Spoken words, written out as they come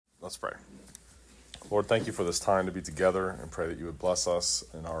Let's pray. Lord, thank you for this time to be together, and pray that you would bless us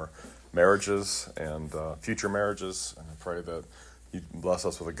in our marriages and future marriages. And I pray that you bless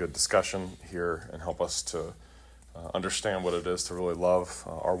us with a good discussion here and help us to understand what it is to really love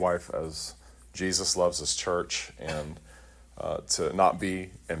our wife as Jesus loves his church, and to not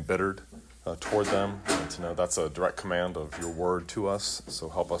be embittered toward them, and to know that's a direct command of your word to us. So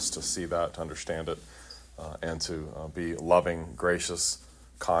help us to see that, to understand it, and to be loving, gracious,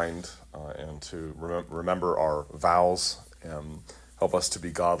 kind, and to remember our vows, and help us to be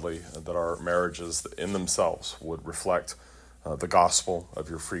godly, and that our marriages in themselves would reflect the gospel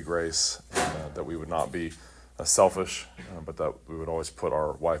of your free grace, and that we would not be selfish, but that we would always put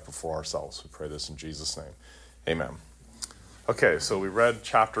our wife before ourselves. We pray this in Jesus' name. Amen. Okay, so we read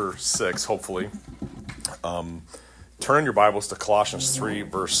chapter 6, hopefully. Turn in your Bibles to Colossians 3,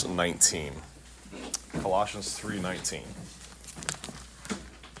 verse 19. Colossians 3:19.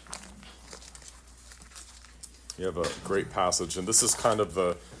 You have a great passage, and this is kind of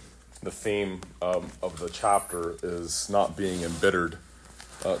the theme of the chapter, is not being embittered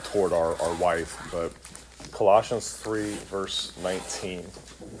toward our wife. But Colossians 3, verse 19.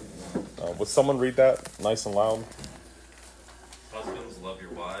 Would someone read that nice and loud? Husbands, love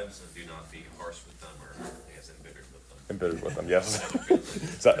your wives and do not be harsh with them, or I guess embittered with them. Embittered with them, yes.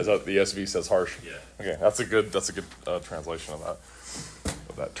 is that the ESV says harsh? Yeah. Okay, that's a good translation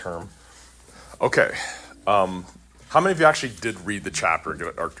of that term. Okay, how many of you actually did read the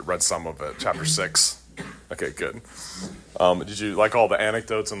chapter or read some of it? Chapter 6. Okay, good. Did you like all the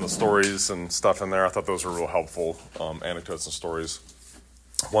anecdotes and the stories and stuff in there? I thought those were real helpful, anecdotes and stories.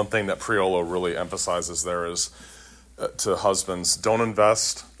 One thing that Priolo really emphasizes there is to husbands, don't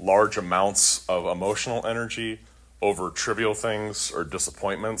invest large amounts of emotional energy over trivial things or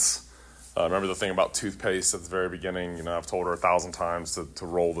disappointments. Remember the thing about toothpaste at the very beginning? You know, I've told her 1,000 times to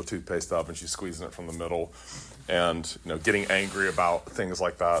roll the toothpaste up, and she's squeezing it from the middle, and getting angry about things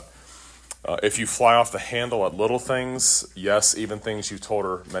like that. If you fly off the handle at little things, yes, even things you've told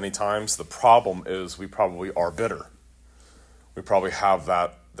her many times, the problem is we probably are bitter. We probably have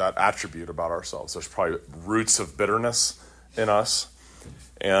that attribute about ourselves. There's probably roots of bitterness in us.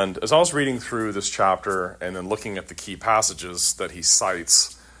 And as I was reading through this chapter and then looking at the key passages that he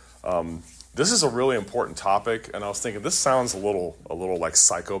cites, this is a really important topic. And I was thinking, this sounds a little like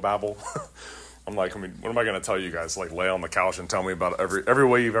psychobabble. I'm like, what am I going to tell you guys? Like, lay on the couch and tell me about every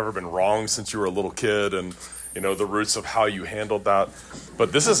way you've ever been wronged since you were a little kid, and the roots of how you handled that.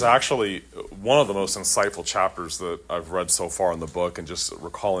 But this is actually one of the most insightful chapters that I've read so far in the book, and just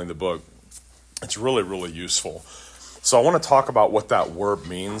recalling the book, it's really, really useful. So I want to talk about what that word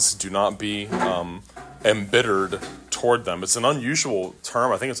means. Do not be embittered toward them. It's an unusual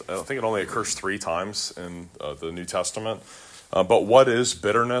term. I think it only occurs 3 times in the New Testament. But what is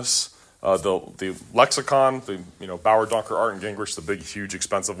bitterness? The lexicon, Bauer, Dunker, Art, and Gingrich, the big, huge,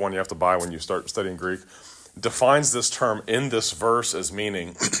 expensive one you have to buy when you start studying Greek, defines this term in this verse as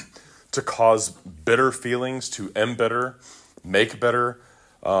meaning to cause bitter feelings, to embitter, make bitter,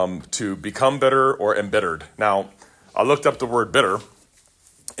 to become bitter or embittered. Now, I looked up the word bitter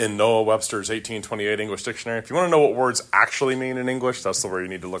in Noah Webster's 1828 English Dictionary. If you want to know what words actually mean in English, that's the where you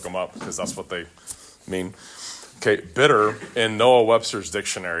need to look them up, because that's what they mean. Okay, bitter in Noah Webster's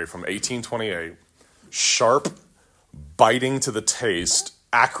dictionary from 1828, sharp, biting to the taste,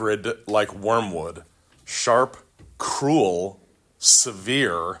 acrid like wormwood, sharp, cruel,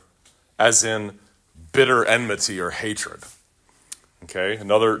 severe, as in bitter enmity or hatred. Okay,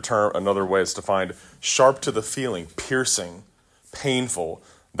 another way it's defined, sharp to the feeling, piercing, painful,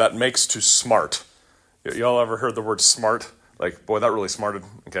 that makes to smart. Y'all ever heard the word smart? Like, boy, that really smarted.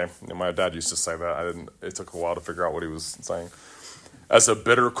 Okay, my dad used to say that. It took a while to figure out what he was saying. As a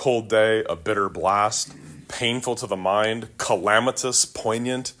bitter cold day, a bitter blast, painful to the mind, calamitous,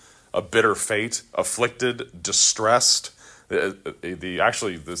 poignant, a bitter fate, afflicted, distressed.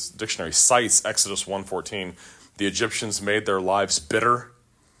 Actually, this dictionary cites Exodus 1:14. The Egyptians made their lives bitter.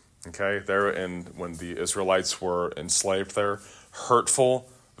 Okay, when the Israelites were enslaved there, hurtful,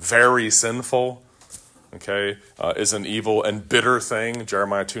 very sinful. Okay, is an evil and bitter thing,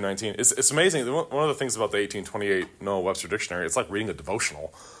 Jeremiah 2:19. It's amazing. One of the things about the 1828 Noah Webster Dictionary, it's like reading a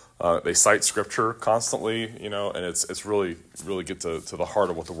devotional. They cite scripture constantly, and it's really, really get to the heart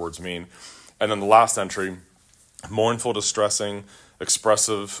of what the words mean. And then the last entry, mournful, distressing,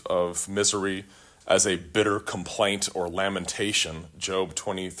 expressive of misery, as a bitter complaint or lamentation, Job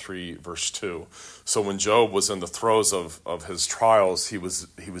 23, verse 2. So when Job was in the throes of his trials, he was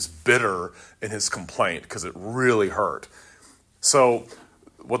bitter in his complaint because it really hurt. So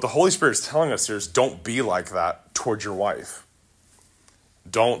what the Holy Spirit is telling us here is don't be like that toward your wife.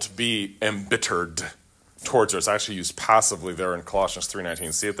 Don't be embittered towards her. It's actually used passively there in Colossians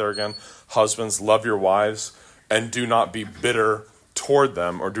 3:19. See it there again? Husbands, love your wives and do not be bitter toward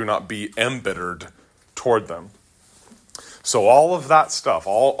them, or do not be embittered toward them. So all of that stuff,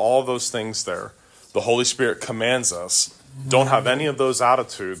 all of those things there, the Holy Spirit commands us, don't have any of those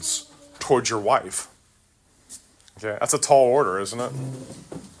attitudes towards your wife. Okay, that's a tall order, isn't it?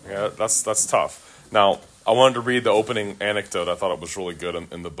 Yeah, that's tough. Now, I wanted to read the opening anecdote. I thought it was really good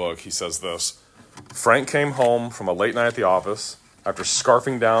in the book. He says this: Frank came home from a late night at the office. After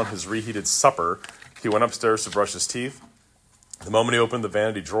scarfing down his reheated supper, he went upstairs to brush his teeth. The moment he opened the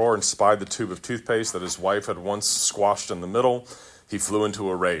vanity drawer and spied the tube of toothpaste that his wife had once squashed in the middle, he flew into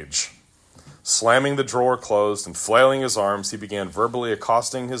a rage. Slamming the drawer closed and flailing his arms, he began verbally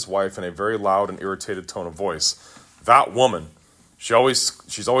accosting his wife in a very loud and irritated tone of voice. That woman,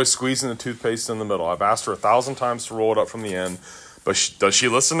 she's always squeezing the toothpaste in the middle. I've asked her 1,000 times to roll it up from the end, but does she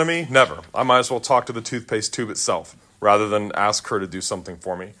listen to me? Never. I might as well talk to the toothpaste tube itself rather than ask her to do something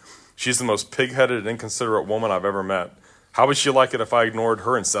for me. She's the most pig-headed and inconsiderate woman I've ever met. How would she like it if I ignored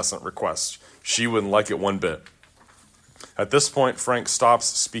her incessant requests? She wouldn't like it one bit. At this point, Frank stops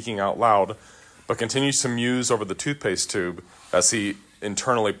speaking out loud, but continues to muse over the toothpaste tube as he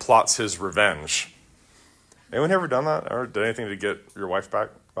internally plots his revenge. Anyone ever done that? Or did anything to get your wife back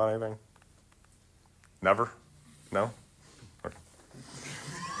about anything? Never? No? Okay.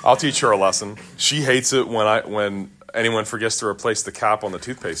 I'll teach her a lesson. She hates it when anyone forgets to replace the cap on the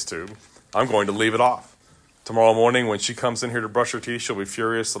toothpaste tube. I'm going to leave it off. Tomorrow morning, when she comes in here to brush her teeth, she'll be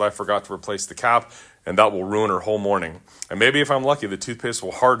furious that I forgot to replace the cap, and that will ruin her whole morning. And maybe if I'm lucky, the toothpaste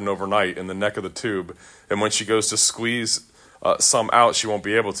will harden overnight in the neck of the tube, and when she goes to squeeze some out, she won't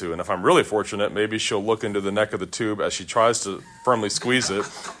be able to. And if I'm really fortunate, maybe she'll look into the neck of the tube as she tries to firmly squeeze it,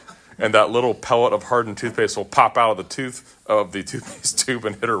 and that little pellet of hardened toothpaste will pop out of the toothpaste tube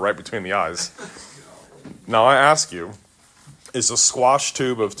and hit her right between the eyes. Now I ask you, is a squash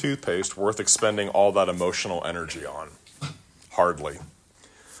tube of toothpaste worth expending all that emotional energy on? Hardly.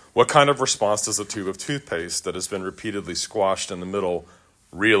 What kind of response does a tube of toothpaste that has been repeatedly squashed in the middle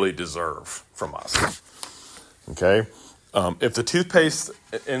really deserve from us? Okay? If the toothpaste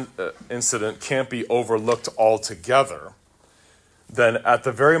incident can't be overlooked altogether, then at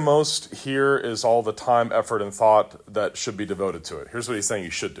the very most, here is all the time, effort, and thought that should be devoted to it. Here's what he's saying you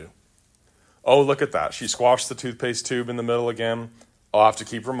should do. Oh, look at that. She squashed the toothpaste tube in the middle again. I'll have to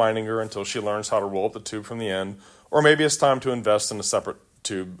keep reminding her until she learns how to roll up the tube from the end. Or maybe it's time to invest in a separate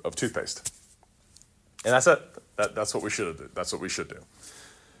tube of toothpaste. And that's it. That's what we should do. That's what we should do.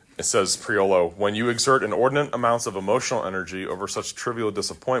 It says, Priolo, when you exert inordinate amounts of emotional energy over such trivial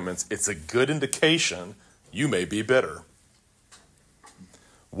disappointments, it's a good indication you may be bitter.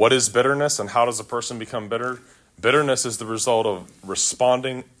 What is bitterness and how does a person become bitter? Bitterness is the result of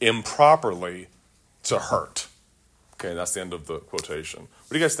responding improperly to hurt. Okay, that's the end of the quotation.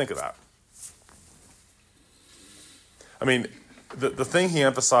 What do you guys think of that? I mean, the thing he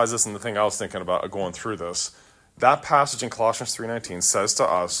emphasizes and the thing I was thinking about going through this, that passage in Colossians 3:19 says to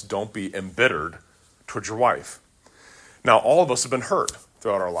us, don't be embittered towards your wife. Now, all of us have been hurt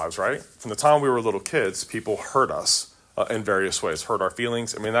throughout our lives, right? From the time we were little kids, people hurt us in various ways, hurt our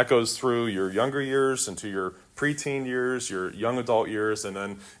feelings. I mean, that goes through your younger years into your preteen years, your young adult years, and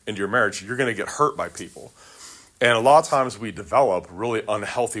then into your marriage. You're going to get hurt by people. And a lot of times we develop really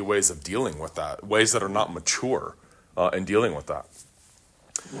unhealthy ways of dealing with that, ways that are not mature in dealing with that.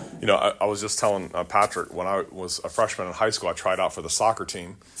 You know, I was just telling Patrick, when I was a freshman in high school, I tried out for the soccer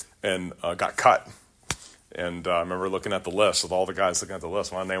team and got cut. And I remember looking at the list, with all the guys looking at the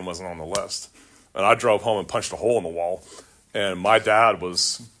list, my name wasn't on the list. And I drove home and punched a hole in the wall. And my dad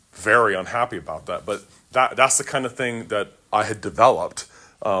was very unhappy about that. But that's the kind of thing that I had developed,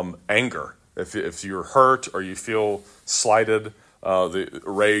 anger. If you're hurt or you feel slighted, the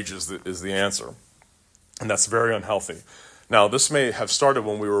rage is the answer. And that's very unhealthy. Now, this may have started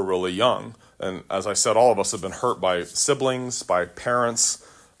when we were really young. And as I said, all of us have been hurt by siblings, by parents,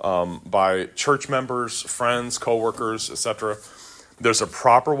 by church members, friends, coworkers, etc. There's a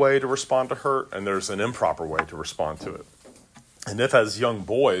proper way to respond to hurt, and there's an improper way to respond to it. And if as young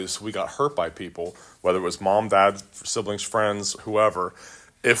boys we got hurt by people, whether it was mom, dad, siblings, friends, whoever,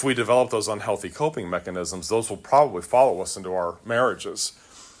 if we develop those unhealthy coping mechanisms, those will probably follow us into our marriages.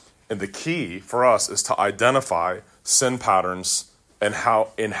 And the key for us is to identify sin patterns and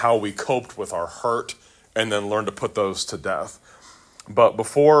how we coped with our hurt, and then learn to put those to death. But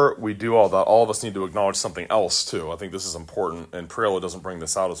before we do all that, all of us need to acknowledge something else too. I think this is important, and Priolo doesn't bring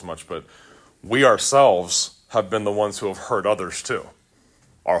this out as much, but we ourselves have been the ones who have hurt others too,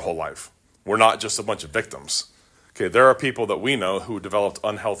 our whole life. We're not just a bunch of victims. Okay, there are people that we know who developed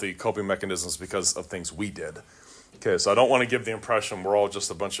unhealthy coping mechanisms because of things we did. Okay, so I don't want to give the impression we're all just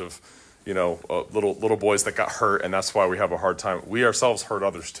a bunch of, little boys that got hurt, and that's why we have a hard time. We ourselves hurt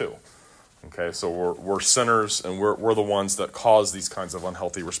others too. Okay, so we're sinners, and we're the ones that cause these kinds of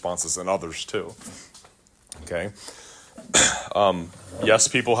unhealthy responses in others too. Okay, yes,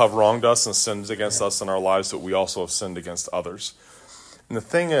 people have wronged us and sinned against us in our lives, but we also have sinned against others. And the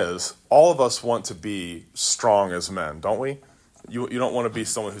thing is, all of us want to be strong as men, don't we? You don't want to be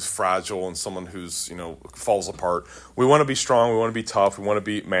someone who's fragile and someone who's, falls apart. We want to be strong, we want to be tough, we want to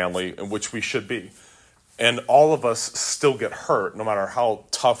be manly, and which we should be. And all of us still get hurt, no matter how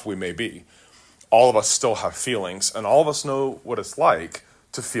tough we may be. All of us still have feelings, and all of us know what it's like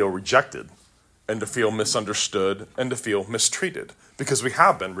to feel rejected and to feel misunderstood and to feel mistreated, because we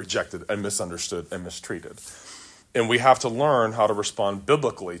have been rejected and misunderstood and mistreated. And we have to learn how to respond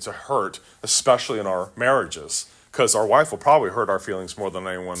biblically to hurt, especially in our marriages, because our wife will probably hurt our feelings more than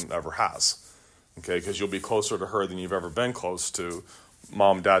anyone ever has. Okay, because you'll be closer to her than you've ever been close to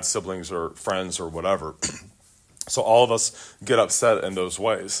mom, dad, siblings, or friends, or whatever. So all of us get upset in those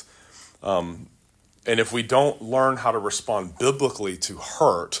ways. And if we don't learn how to respond biblically to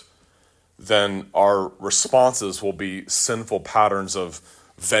hurt, then our responses will be sinful patterns of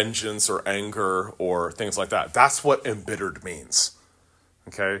vengeance or anger or things like that. That's what embittered means.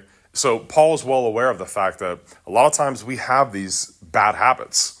 Okay? So Paul is well aware of the fact that a lot of times we have these bad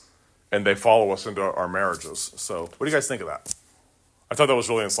habits and they follow us into our marriages. So what do you guys think of that? I thought that was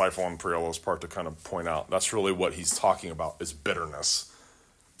really insightful on Priolo's part to kind of point out. That's really what he's talking about, is bitterness.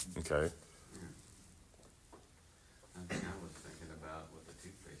 Okay? I think I was thinking about what the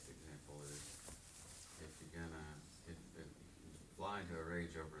toothpaste example is. If you're gonna fly into a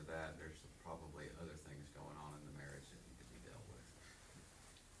rage over that, there's probably other things going on in the marriage that need to be dealt with.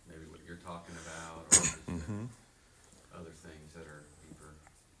 Maybe what you're talking about, or just other things that are deeper.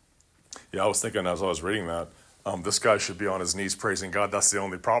 Yeah, I was thinking as I was reading that, this guy should be on his knees praising God. That's the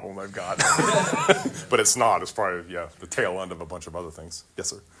only problem I've got. But it's not. It's probably, the tail end of a bunch of other things.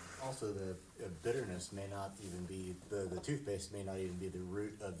 Yes, sir. Also, the bitterness may not even be, the toothpaste may not even be the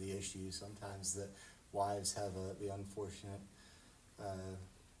root of the issue. Sometimes the wives have the unfortunate,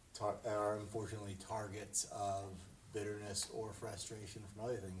 are unfortunately targets of bitterness or frustration from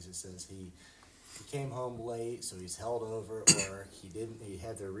other things. It says he came home late, so he's held over, or he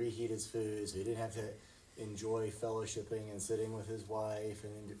had to reheat his food, so he didn't have to enjoy fellowshipping and sitting with his wife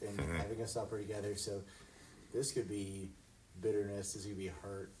and having a supper together. So this could be bitterness, this could be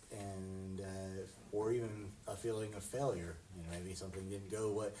hurt, and or even a feeling of failure. Maybe something didn't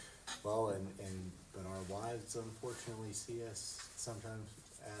go well, but our wives unfortunately see us sometimes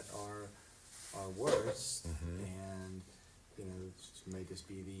at our worst, and may just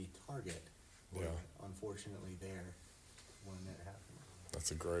be the target. Yeah. Unfortunately, there when that happens.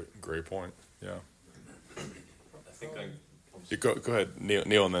 That's a great point. Yeah. I think Go ahead,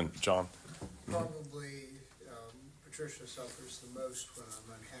 Neil, and then John. Probably Patricia suffers the most when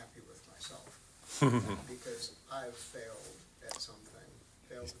I'm unhappy with myself because I've failed at something,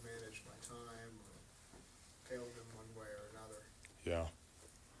 failed to manage my time, or failed in one way or another.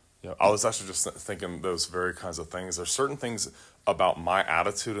 Yeah, I was actually just thinking those very kinds of things. There's certain things about my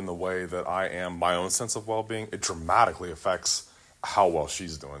attitude and the way that I am, my own sense of well-being, it dramatically affects how well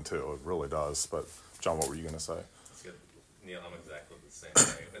she's doing too. It really does. But John, what were you going to say? That's good. Neil, I'm exactly the same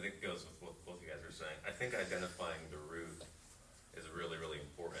way. I think it goes with what both you guys are saying. I think identifying the root is really, really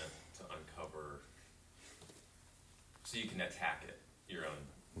important to uncover so you can attack it your own.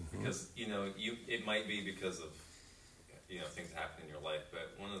 Because, it might be because of, things happen in your life,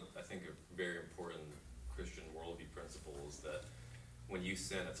 but one of, I think, a very important Christian worldview principle is that when you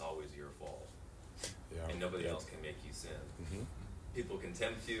sin, it's always your fault. Yeah. And nobody else can make you sin. People can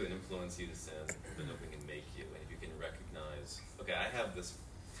tempt you and influence you to sin, but nobody can make you. And if you can recognize, okay, I have this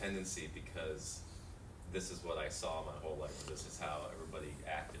tendency because this is what I saw my whole life, and this is how everybody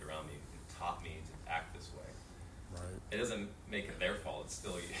acted around me and taught me to act this way. Right. It doesn't make it their fault. It's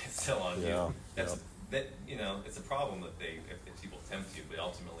still on you. It's a problem that if people tempt you, but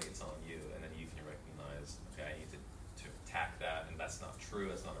ultimately it's on you, and then you can recognize, okay, I need to attack that, and that's not true.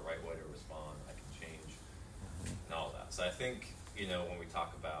 That's not the right way to respond. I can change and all that. So I think when we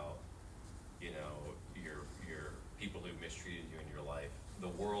talk about your people who mistreated you in your life, the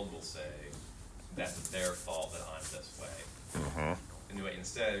world will say that's their fault that I'm this way. Anyway,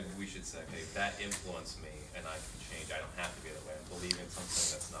 instead we should say, okay, that influenced me, and I can change. I don't have to be that way. I'm believing something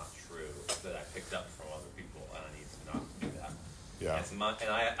that's not true that I picked up from other people, and I need to not do that. Yeah.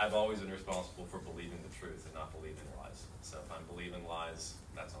 I've always been responsible for believing the truth and not believing lies. So if I'm believing lies,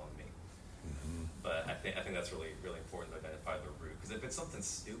 that's on me. But I think that's really really important to identify the root, because if it's something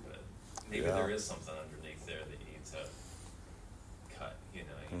stupid, maybe Yeah. there is something underneath there that you need to cut. You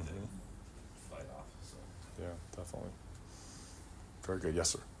need to fight off. So. Yeah, definitely. Very good. Yes,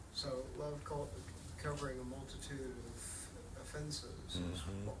 sir. So love covering a multitude of offenses is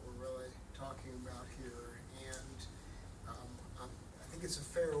what we're really talking about here. And I think it's a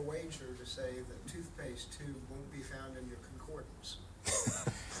fair wager to say that toothpaste tube won't be found in your concordance.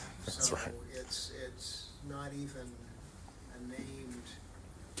 That's So right. it's not even a named.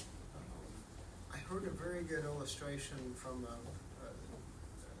 I heard a very good illustration from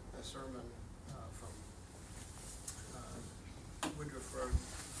a sermon from Woodruff Road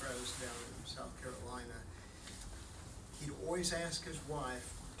Pres down in South Carolina. He'd always ask his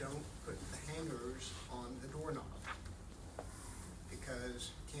wife, "Don't put the hangers on the doorknob, because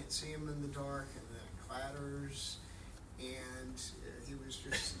you can't see them in the dark, and then it clatters." And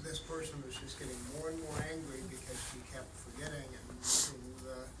this person was just getting more and more angry because she kept forgetting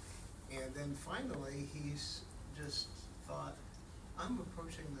and then finally he's just thought, "I'm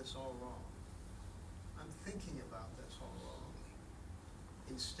approaching this all wrong. I'm thinking about this all wrong.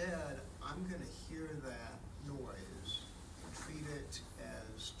 Instead, I'm going to hear that noise and treat it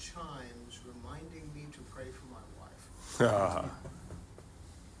as chimes reminding me to pray for my wife."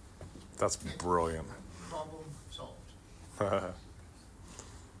 That's brilliant. Problem solved.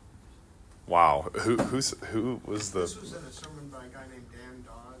 Wow. Who was the? This was in a sermon by a guy named Dan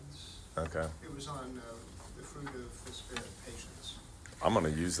Dodds. Okay. It was on the fruit of the spirit, patience. I'm going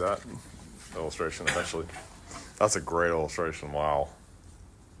to use that illustration eventually. That's a great illustration. Wow.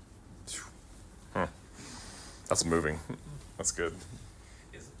 That's moving. That's good.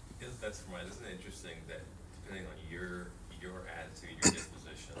 Isn't it interesting that depending on your attitude, your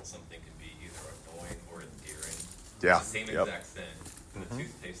disposition, something can be either annoying or endearing. Yeah. It's the same Yep. exact thing. The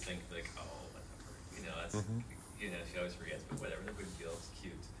toothpaste thing, like, oh, whatever. That's she always forgets, but whatever, no big deal, it's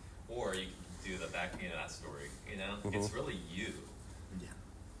cute. Or you can do the back end of that story. It's really you,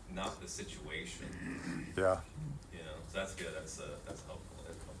 not the situation. Yeah. So that's good. That's helpful.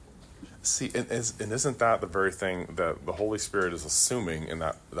 That's helpful. See, and isn't that the very thing that the Holy Spirit is assuming in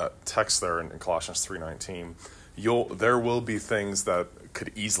that text there in Colossians 3:19? There will be things that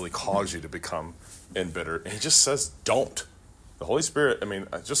could easily cause you to become embittered, and he just says, don't. The Holy Spirit,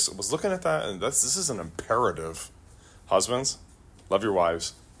 I just was looking at that, and this is an imperative. Husbands, love your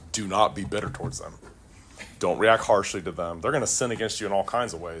wives. Do not be bitter towards them. Don't react harshly to them. They're going to sin against you in all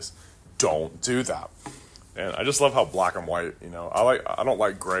kinds of ways. Don't do that. And I just love how black and white, I don't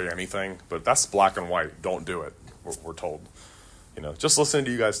like gray anything, but that's black and white. Don't do it, we're told. Just listening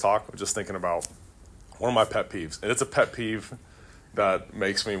to you guys talk, I'm just thinking about one of my pet peeves. And it's a pet peeve that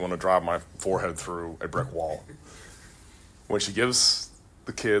makes me want to drive my forehead through a brick wall. When she gives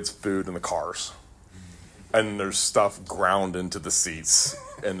the kids food in the cars, and there's stuff ground into the seats,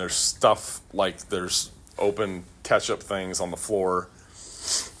 and there's stuff like there's open ketchup things on the floor,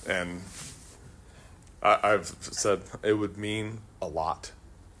 and I've said it would mean a lot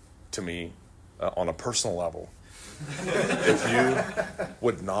to me on a personal level if you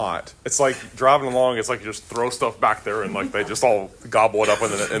would not. It's like driving along, it's like you just throw stuff back there and like they just all gobble it up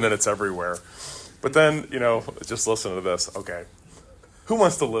and then it's everywhere. But then, just listen to this. Okay, who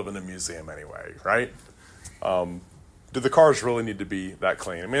wants to live in a museum anyway, right? Do the cars really need to be that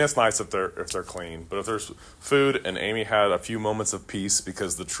clean? It's nice if they're clean, but if there's food and Amy had a few moments of peace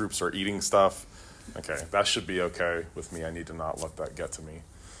because the troops are eating stuff, okay, that should be okay with me. I need to not let that get to me.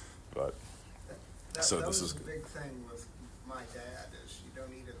 But That this was is the big thing with my dad is you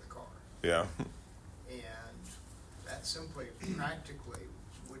don't eat in the car. yeah, And that simply practically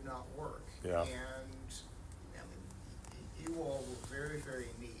would not work. Yeah. And you all were very, very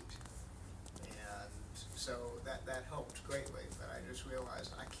neat. And so that helped greatly, but I just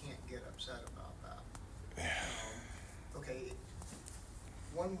realized I can't get upset about that. Okay,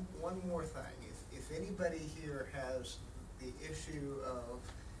 one more thing. If anybody here has the issue of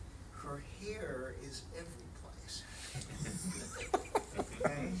her hair is every place.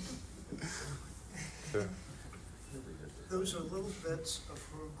 Okay? Those are little bits of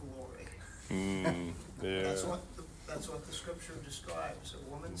her glory. yeah, That's what the scripture describes. A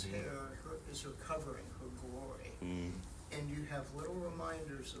woman's hair is her covering, her glory. And you have little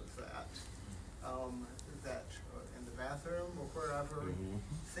reminders of that, that in the bathroom or wherever.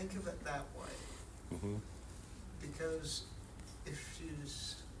 Think of it that way. Because if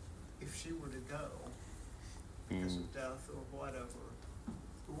she were to go because of death or whatever,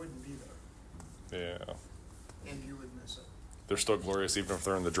 it wouldn't be there. yeah. And you would miss it. They're still glorious even if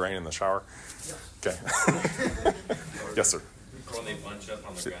they're in the drain in the shower. Yes. Okay. Yes, sir. Or when they bunch up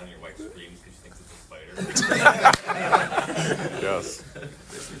on the ground and your wife screams because she thinks it's a spider. Yes.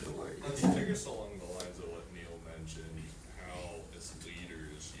 I guess along the lines of what Neil mentioned, how as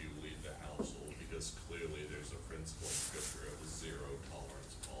leaders you lead the household, because clearly there's a principle in scripture of a zero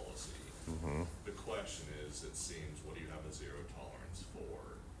tolerance policy. The question is, it seems, what do you have a zero tolerance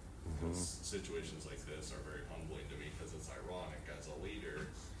for? Because situations like this are very humbling to me, because it's ironic. As a leader,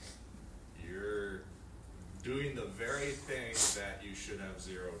 you're doing the very thing that you should have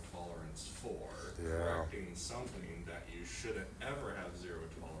zero tolerance for, correcting something that you shouldn't ever have zero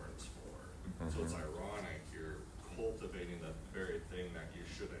tolerance for. So it's ironic, you're cultivating the very thing that you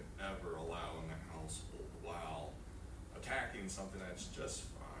shouldn't ever allow in the household while attacking something that's just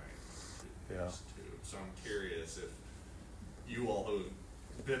fine to used to. So I'm curious if you all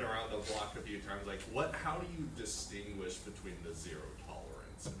who've been around the block a few times, like how do you distinguish between the zero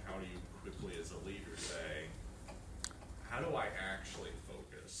tolerance, and how do you quickly as a leader say, how do I actually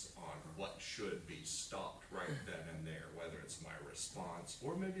focus on what should be stopped right then and there, whether it's my response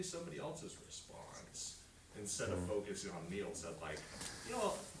or maybe somebody else's response, instead of focusing on Neil said, like, you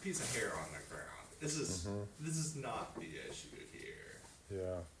know, a piece of hair on the ground. This is not the issue here.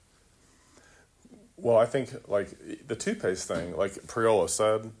 Yeah. Well, I think, like, the toothpaste thing, like Priola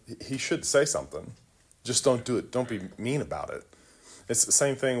said, he should say something. Just don't do it. Don't be mean about it. It's the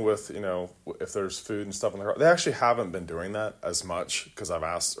same thing with, you know, if there's food and stuff in the car. They actually haven't been doing that as much because I've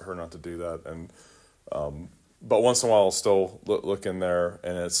asked her not to do that. And but once in a while, I'll still look in there,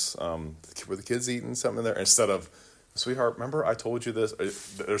 and it's were the kids eating something in there? Instead of, sweetheart, remember I told you this?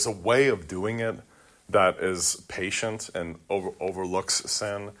 There's a way of doing it that is patient and overlooks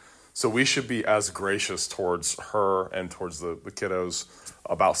sin. So we should be as gracious towards her and towards the kiddos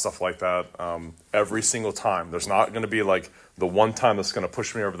about stuff like that every single time. There's not going to be like the one time that's going to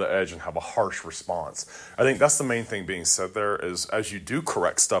push me over the edge and have a harsh response. I think that's the main thing being said there is, as you do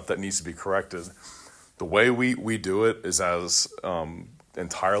correct stuff that needs to be corrected, the way we do it is as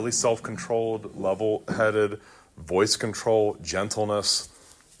entirely self-controlled, level-headed, voice control, gentleness,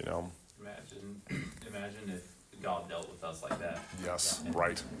 you know. Imagine if God dealt with us like that. Yes, And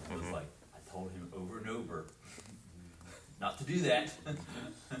right. It was like, I told him over and over not to do that.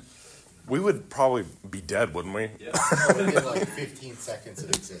 We would probably be dead, wouldn't we? Yeah. We get like 15 seconds of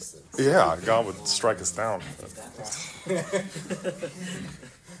existence. Yeah, God would strike us down. Well,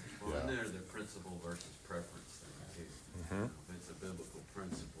 and there's the principle versus preference thing too. If it's a biblical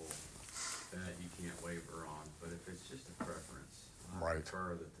principle that you can't waver on, but if it's just a preference, I Right.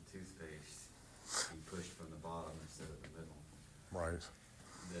 prefer that the toothpaste be pushed from the bottom instead of the middle. Right.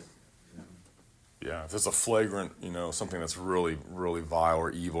 That, you know, Yeah, if it's a flagrant, you know, something that's really, really vile or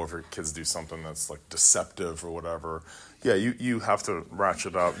evil, if your kids do something that's like deceptive or whatever, yeah, you have to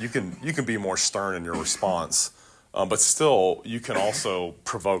ratchet up. You can be more stern in your response, but still, you can also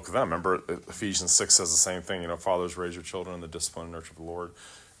provoke them. Remember, Ephesians 6 says the same thing. You know, fathers, raise your children in the discipline and nurture of the Lord.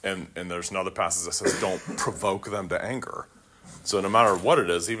 And there's another passage that says, don't provoke them to anger. So no matter what it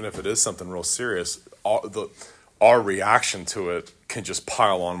is, even if it is something real serious, our reaction to it can just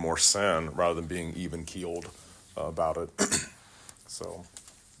pile on more sin rather than being even-keeled about it. So,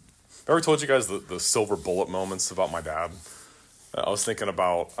 I ever told you guys the silver bullet moments about my dad? I was thinking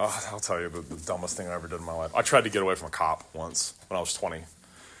about, I'll tell you the dumbest thing I ever did in my life. I tried to get away from a cop once when I was 20,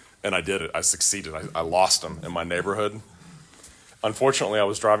 and I did it. I succeeded. I lost him in my neighborhood. Unfortunately, I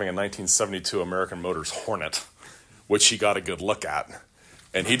was driving a 1972 American Motors Hornet, which he got a good look at.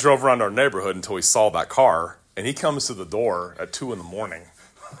 And he drove around our neighborhood until he saw that car. And he comes to the door at 2 a.m.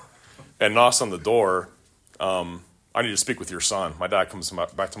 and knocks on the door. I need to speak with your son. My dad comes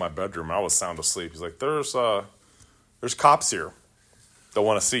back to my bedroom. And I was sound asleep. He's like, there's cops here that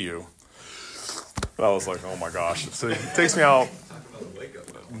want to see you. And I was like, oh my gosh. So he takes me out.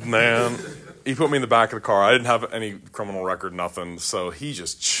 Man, he put me in the back of the car. I didn't have any criminal record, nothing. So he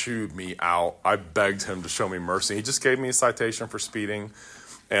just chewed me out. I begged him to show me mercy. He just gave me a citation for speeding.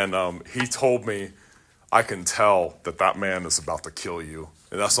 And he told me, I can tell that man is about to kill you.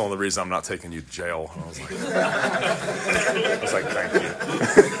 And that's the only reason I'm not taking you to jail. And I was like, thank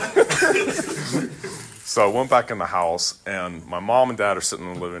you. So I went back in the house, and my mom and dad are sitting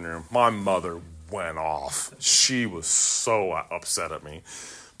in the living room. My mother went off. She was so upset at me.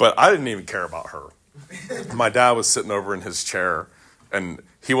 But I didn't even care about her. My dad was sitting over in his chair, and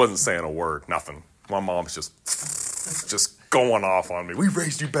he wasn't saying a word, nothing. My mom's just going off on me. We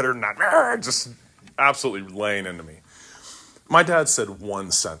raised you better than that. Just absolutely laying into me. My dad said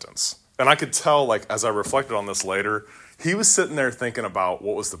one sentence, and I could tell, like, as I reflected on this later, he was sitting there thinking about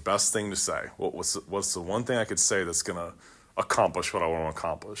what was the best thing to say. What's the one thing I could say that's going to accomplish what I want to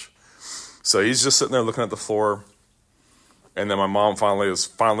accomplish? So he's just sitting there looking at the floor, And then my mom finally is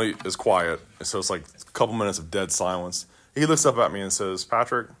quiet. And so it's like a couple minutes of dead silence. He looks up at me and says,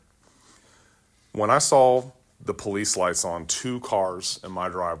 Patrick, when I saw the police lights on 2 cars in my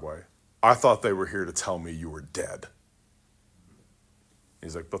driveway, I thought they were here to tell me you were dead.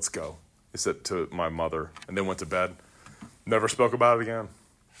 He's like, let's go. He said to my mother, and then went to bed. Never spoke about it again.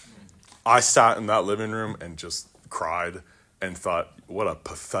 I sat in that living room and just cried and thought, what a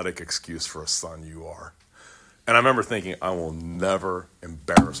pathetic excuse for a son you are. And I remember thinking, I will never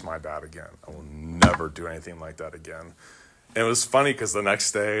embarrass my dad again. I will never do anything like that again. And it was funny because the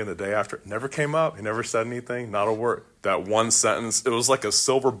next day and the day after, it never came up. He never said anything, not a word. That one sentence, it was like a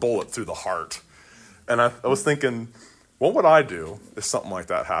silver bullet through the heart. And I was thinking, what would I do if something like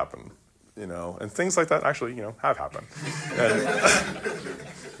that happened? You know, and things like that actually, you know, have happened.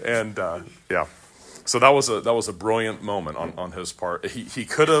 And yeah, so that was a brilliant moment on his part. He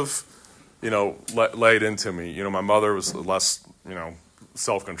could have, you know, laid into me. You know, my mother was less, you know,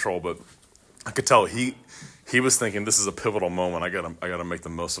 self-control, but I could tell he was thinking, this is a pivotal moment. I gotta make the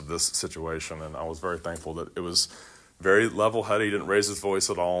most of this situation. And I was very thankful that it was very level-headed. He didn't raise his voice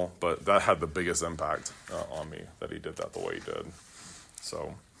at all, but that had the biggest impact on me, that he did that the way he did.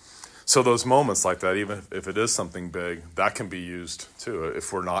 So those moments like that, even if it is something big, that can be used too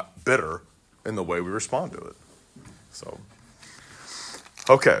if we're not bitter in the way we respond to it. So,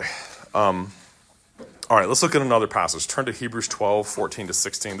 okay. All right, let's look at another passage. Turn to Hebrews 12, 14 to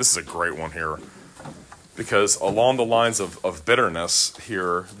 16. This is a great one here because along the lines of bitterness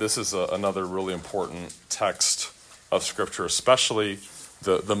here, this is another really important text of Scripture, especially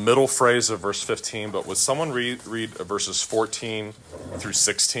the middle phrase of verse 15. But would someone read verses 14 through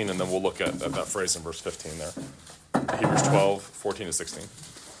 16, and then we'll look at that phrase in verse 15 there. Hebrews 12, 14 to 16.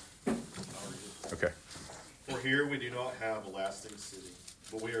 Okay. For here we do not have a lasting city,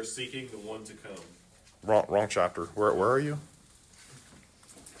 but we are seeking the one to come. Wrong chapter. Where are you?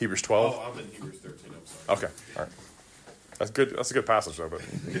 Hebrews 12? Oh, I'm in Hebrews 13, I'm sorry. Okay, all right. That's good. That's a good passage, though. But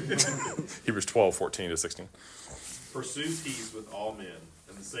Hebrews 12, 14 to 16. Pursue peace with all men,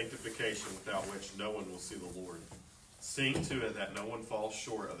 and the sanctification without which no one will see the Lord. Seeing to it that no one falls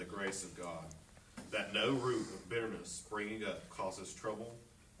short of the grace of God, that no root of bitterness springing up causes trouble,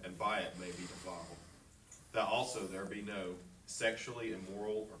 and by it may be defiled. That also there be no sexually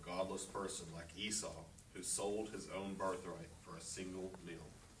immoral or godless person like Esau, who sold his own birthright for a single meal.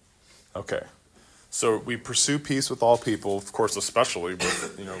 Okay. So we pursue peace with all people, of course, especially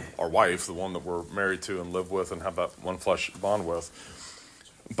with, you know, our wife, the one that we're married to and live with and have that one flesh bond with.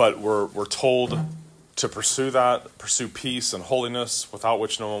 But we're told to pursue peace and holiness, without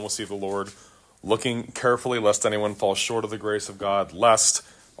which no one will see the Lord, looking carefully lest anyone fall short of the grace of God, lest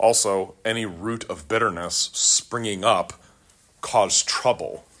also any root of bitterness springing up cause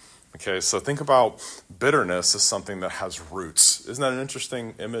trouble. Okay, so think about bitterness as something that has roots. Isn't that an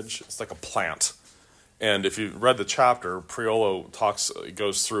interesting image? It's like a plant. And if you read the chapter, Priolo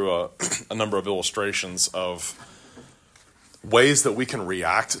goes through a number of illustrations of ways that we can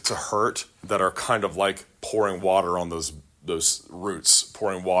react to hurt that are kind of like pouring water on those roots,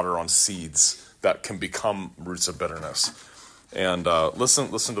 pouring water on seeds that can become roots of bitterness. And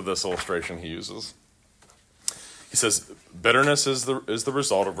listen to this illustration he uses. He says, bitterness is the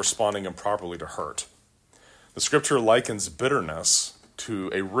result of responding improperly to hurt. The Scripture likens bitterness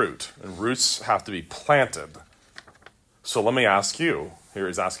to a root, and roots have to be planted. So let me ask you, here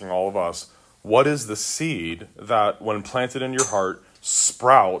he's asking all of us, what is the seed that, when planted in your heart,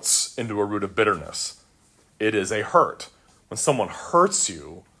 sprouts into a root of bitterness? It is a hurt. When someone hurts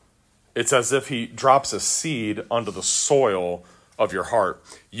you, it's as if he drops a seed onto the soil of your heart.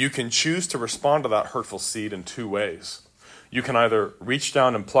 You can choose to respond to that hurtful seed in 2 ways. You can either reach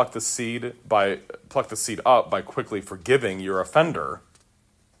down and pluck the seed up by quickly forgiving your offender.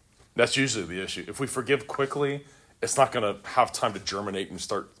 That's usually the issue. If we forgive quickly, it's not going to have time to germinate and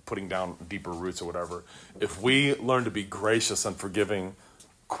start putting down deeper roots or whatever. If we learn to be gracious and forgiving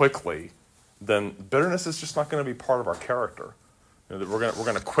quickly, then bitterness is just not going to be part of our character. You know, we're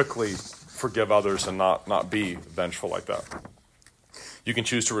going to quickly forgive others and not be vengeful like that. You can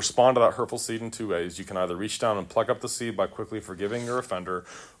choose to respond to that hurtful seed in 2 ways. You can either reach down and pluck up the seed by quickly forgiving your offender,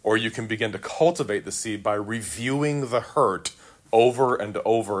 or you can begin to cultivate the seed by reviewing the hurt over and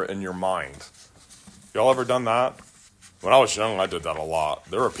over in your mind. Y'all ever done that? When I was young, I did that a lot.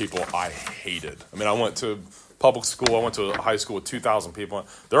 There were people I hated. I mean, I went to public school. I went to a high school with 2,000 people.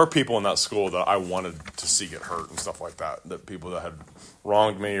 There were people in that school that I wanted to see get hurt and stuff like that. That people that had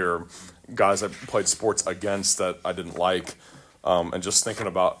wronged me, or guys I played sports against that I didn't like. And just thinking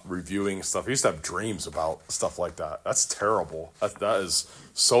about reviewing stuff. I used to have dreams about stuff like that. That's terrible. That is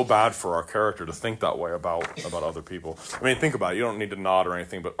so bad for our character to think that way about other people. I mean, think about it. You don't need to nod or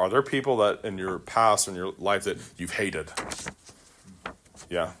anything, but are there people that in your past, in your life, that you've hated?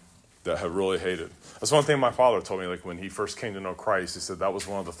 Yeah, that have really hated. That's one thing my father told me, like when he first came to know Christ. He said that was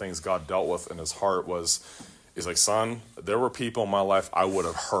one of the things God dealt with in his heart was, he's like, son, there were people in my life I would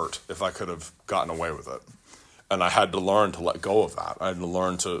have hurt if I could have gotten away with it. And I had to learn to let go of that. I had to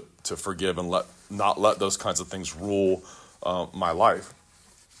learn to forgive and not let those kinds of things rule my life.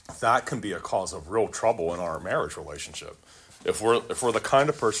 That can be a cause of real trouble in our marriage relationship. If we're the kind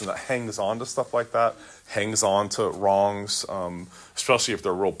of person that hangs on to stuff like that, hangs on to wrongs, especially if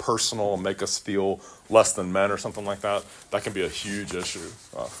they're real personal and make us feel less than men or something like that, that can be a huge issue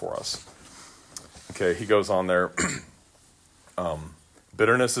for us. Okay, he goes on there.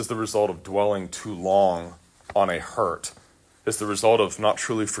 Bitterness is the result of dwelling too long on a hurt. It's the result of not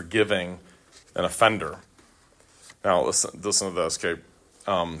truly forgiving an offender. Now, listen to this, okay?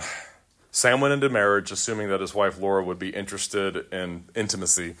 Sam went into marriage assuming that his wife Laura would be interested in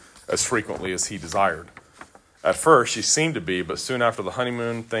intimacy as frequently as he desired. At first, she seemed to be, but soon after the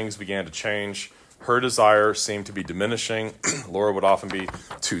honeymoon, things began to change. Her desire seemed to be diminishing. Laura would often be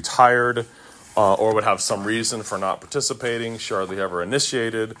too tired or would have some reason for not participating. She hardly ever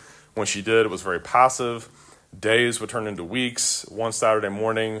initiated. When she did, it was very passive. Days would turn into weeks. One Saturday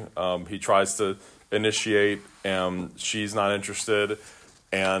morning, he tries to initiate, and she's not interested.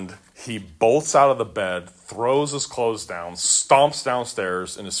 And he bolts out of the bed, throws his clothes down, stomps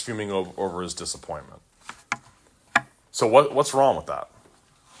downstairs, and is fuming over his disappointment. So what's wrong with that?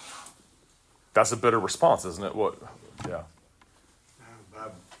 That's a bitter response, isn't it? What? Yeah. I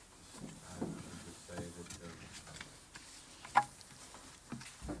would just say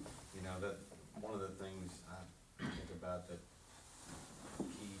that, that one of the things I think about that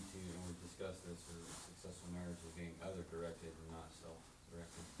key to, and we discussed this, is successful marriage is being other-directed and not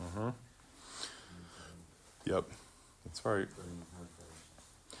self-directed. Mm-hmm. Yep, that's right. Putting her first.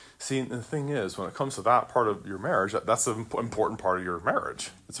 See, the thing is, when it comes to that part of your marriage, that's an important part of your marriage.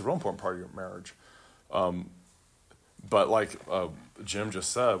 It's a real important part of your marriage. But like Jim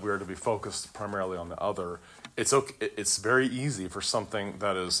just said, we are to be focused primarily on the other. It's okay. It's very easy for something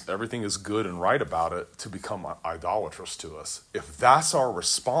that is, everything is good and right about it to become idolatrous to us. If that's our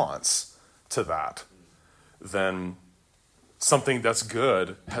response to that, then something that's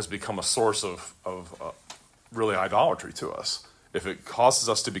good has become a source of really idolatry to us. If it causes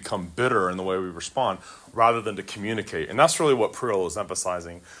us to become bitter in the way we respond rather than to communicate. And that's really what Pruitt is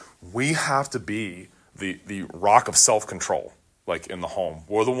emphasizing. We have to be the rock of self-control, like in the home.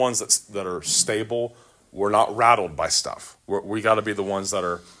 We're the ones that are stable. We're not rattled by stuff. We got to be the ones that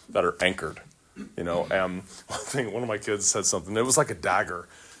are anchored. And one of my kids said something. It was like a dagger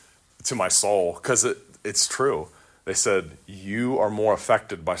to my soul, because it's true. They said, you are more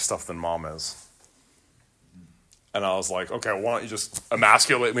affected by stuff than mom is. And I was like, okay, why don't you just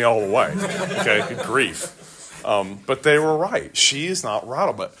emasculate me all the way? Okay, good grief. But they were right. She's not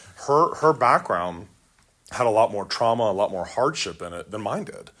rattled, but her background had a lot more trauma, a lot more hardship in it than mine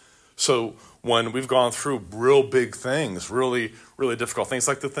did. So when we've gone through real big things, really, really difficult things,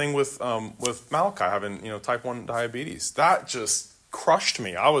 like the thing with Malachi having type 1 diabetes, that just crushed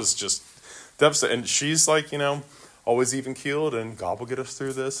me. I was just devastated. And she's like, always even keeled, and God will get us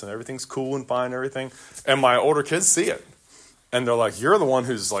through this, and everything's cool and fine and everything. And my older kids see it. And they're like, you're the one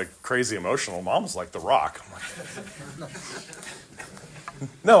who's like crazy emotional. Mom's like the rock. I'm like,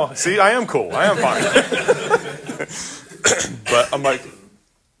 no, see, I am cool. I am fine. But I'm like,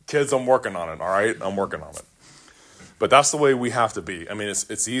 kids, I'm working on it, all right? I'm working on it. But that's the way we have to be. I mean,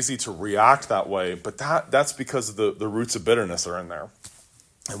 it's easy to react that way, but that's because the roots of bitterness are in there.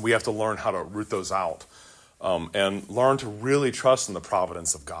 And we have to learn how to root those out. And learn to really trust in the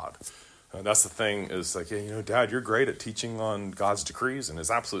providence of God. And that's the thing, is like, Dad, you're great at teaching on God's decrees and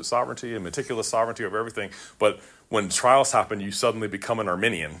his absolute sovereignty and meticulous sovereignty over everything. But when trials happen, you suddenly become an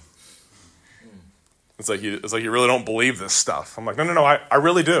Arminian. It's like you really don't believe this stuff. I'm like, no, I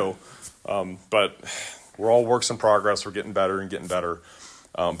really do. But we're all works in progress. We're getting better and getting better.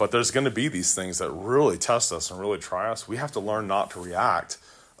 But there's going to be these things that really test us and really try us. We have to learn not to react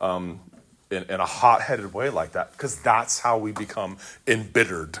in a hot-headed way like that, because that's how we become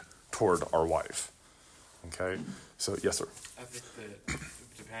embittered toward our wife. Okay? So, yes, sir. I think that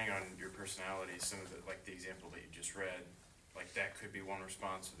depending on your personality, some of the example that you just read, that could be one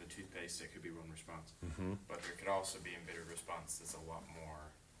response, or the toothpaste, that could be one response. Mm-hmm. But there could also be embittered response that's a lot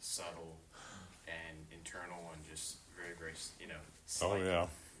more subtle and internal and just very, very, slight. Oh, yeah.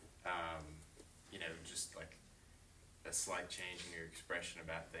 Just like a slight change in your expression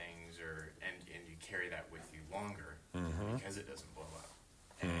about things, and you carry that with you longer because it doesn't blow up,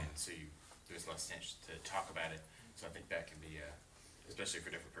 and so there's less tension to talk about it. So I think that can be especially for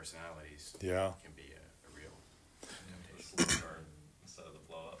different personalities. Yeah. Can be a real temptation. Slow burn instead of the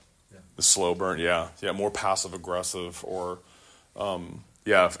blow up. The slow burn, yeah, more passive aggressive, or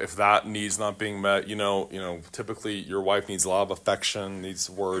if that need's not being met, typically your wife needs a lot of affection, needs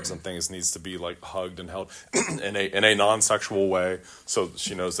words and things, needs to be like hugged and held in a non-sexual way, so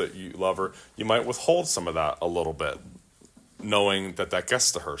she knows that you love her. You might withhold some of that a little bit, knowing that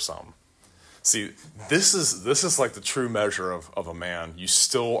gets to her some. See, this is like the true measure of a man. You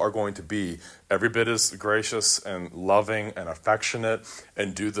still are going to be every bit as gracious and loving and affectionate,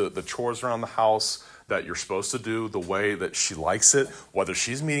 and do the chores around the house that you're supposed to do the way that she likes it, whether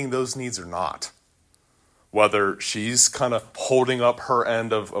she's meeting those needs or not. Whether she's kind of holding up her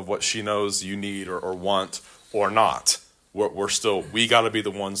end of what she knows you need or want or not. We got to be the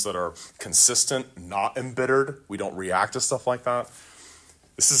ones that are consistent, not embittered. We don't react to stuff like that.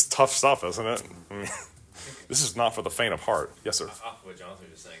 This is tough stuff, isn't it? I mean, this is not for the faint of heart. Yes, sir. Off of what Jonathan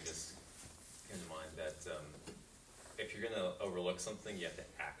was just saying, just came to mind that if you're going to overlook something, you have to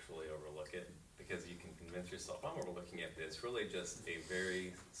actually overlook it, because you can convince yourself, I'm overlooking it. It's really just a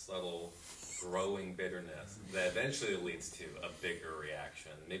very subtle, growing bitterness that eventually leads to a bigger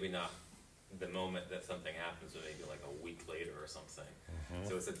reaction. Maybe not the moment that something happens, but maybe like a week later or something.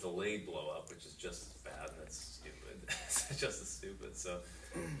 So it's a delayed blow up, which is just as bad, and it's stupid. It's just as stupid. So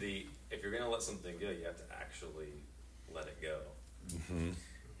if you're going to let something go, you have to actually let it go.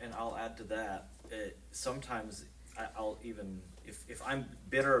 And I'll add to that, sometimes I'll even, if I'm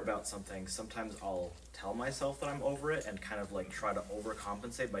bitter about something, sometimes I'll tell myself that I'm over it and kind of like try to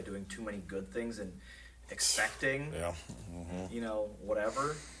overcompensate by doing too many good things and expecting,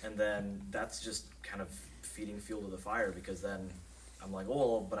 whatever. And then that's just kind of feeding fuel to the fire, because then I'm like,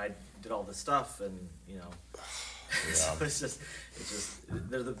 oh, but I did all this stuff, and so it's just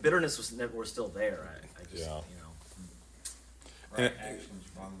the bitterness was still there. I just right actions,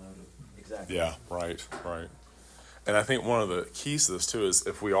 wrong motive. Exactly. Yeah, right. And I think one of the keys to this too is,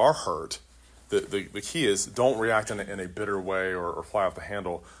 if we are hurt, the key is don't react in a bitter way or fly off the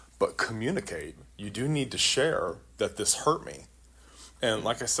handle, but communicate. You do need to share that this hurt me. And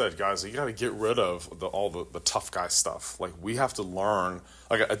like I said, guys, you got to get rid of all the tough guy stuff. Like, we have to learn.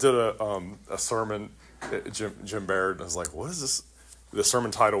 Like, I did a sermon. Jim Baird was like, "What is this?" The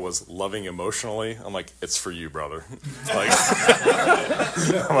sermon title was "Loving Emotionally." I'm like, "It's for you, brother." Like,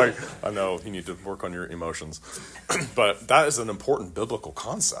 I'm like, I know you need to work on your emotions, but that is an important biblical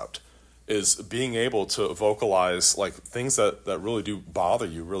concept. Is being able to vocalize like things that really do bother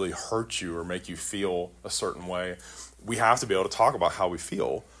you, really hurt you, or make you feel a certain way. We have to be able to talk about how we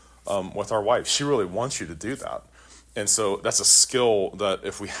feel with our wife. She really wants you to do that. And so that's a skill that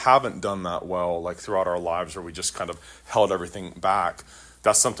if we haven't done that well, like throughout our lives, or we just kind of held everything back,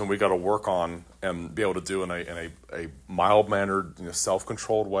 that's something we got to work on and be able to do in a mild-mannered,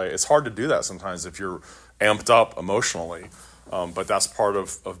 self-controlled way. It's hard to do that sometimes if you're amped up emotionally, but that's part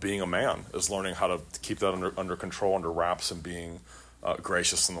of being a man, is learning how to keep that under control, under wraps, and being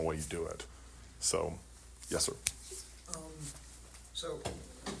gracious in the way you do it. So, yes, sir. So,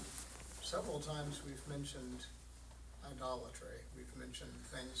 several times we've mentioned idolatry. We've mentioned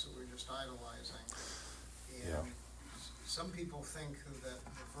things that we're just idolizing. And some people think that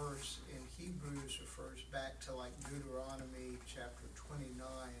the verse in Hebrews refers back to like Deuteronomy chapter 29,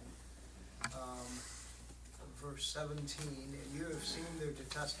 verse 17. And you have seen their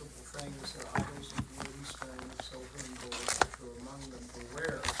detestable things, their idols of wood and stone, silver and gold, which are among them.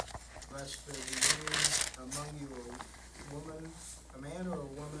 Beware, lest there be any among you a man or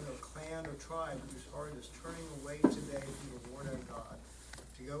a woman or clan or tribe whose heart is turning away today from the Lord our God,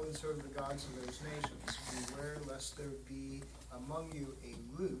 to go and serve the gods of those nations. Beware lest there be among you a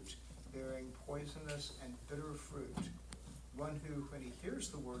root bearing poisonous and bitter fruit, one who, when he hears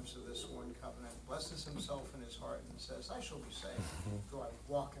the words of this one covenant, blesses himself in his heart and says, I shall be saved, though I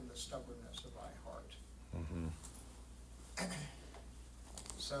walk in the stubbornness of thy heart.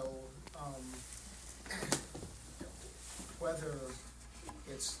 So, whether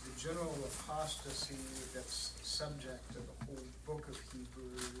it's the general apostasy that's the subject of the whole book of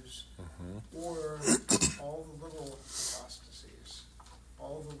Hebrews, or all the little apostasies,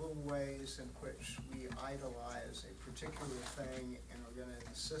 all the little ways in which we idolize a particular thing and are going to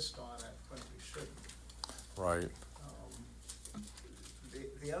insist on it when we shouldn't. Right.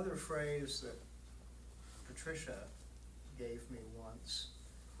 The other phrase that Patricia gave me once,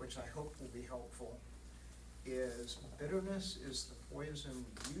 which I hope will be helpful, is bitterness is the poison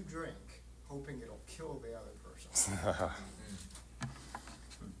you drink, hoping it'll kill the other person. person.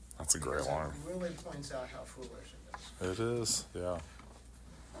 That's a great Because line. it really points out how foolish it is. It is, yeah.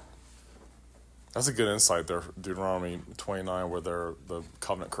 That's a good insight there, Deuteronomy 29, where the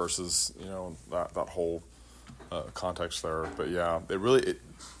covenant curses, that whole context there. But yeah,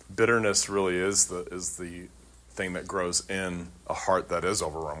 bitterness really is the thing that grows in a heart that is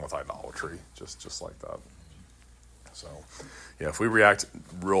overrun with idolatry, just like that. So, yeah, if we react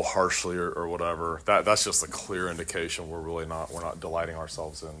real harshly or whatever, that's just a clear indication we're not delighting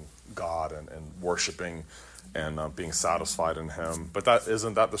ourselves in God and worshiping and being satisfied in Him. But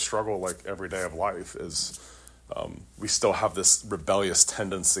isn't that the struggle, like every day of life, is we still have this rebellious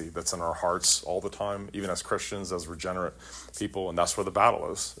tendency that's in our hearts all the time, even as Christians, as regenerate people, and that's where the battle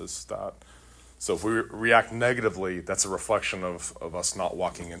is that. So if we react negatively, that's a reflection of us not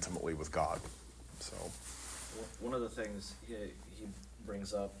walking intimately with God. So one of the things he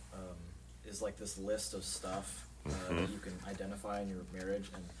brings up is like this list of stuff that you can identify in your marriage,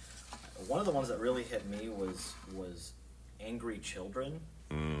 and one of the ones that really hit me was angry children.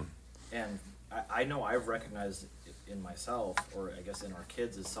 And I know I've recognized it in myself, or I guess in our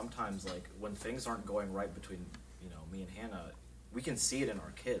kids, is sometimes like when things aren't going right between me and Hannah, we can see it in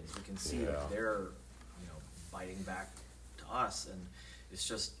our kids. We can see that they're biting back to us, and it's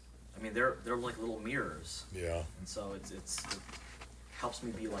just, I mean, they're like little mirrors. Yeah. And so it helps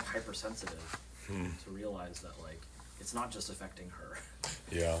me be like hypersensitive to realize that like it's not just affecting her.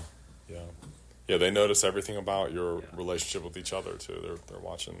 Yeah. They notice everything about your relationship with each other too. They're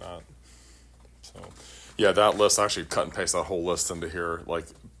watching that. So, yeah, that list, actually cut and paste that whole list into here. Like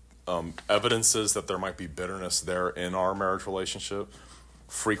evidences that there might be bitterness there in our marriage relationship: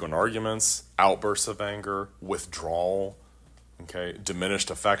 frequent arguments, outbursts of anger, withdrawal,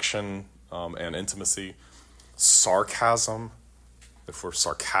 diminished affection and intimacy, sarcasm, if we're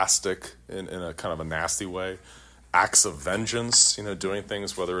sarcastic in a kind of a nasty way, acts of vengeance, doing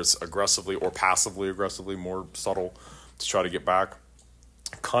things, whether it's aggressively or passively aggressively, more subtle, to try to get back,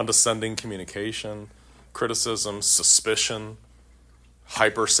 condescending communication, criticism, suspicion,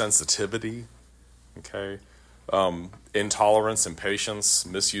 hypersensitivity, intolerance, impatience,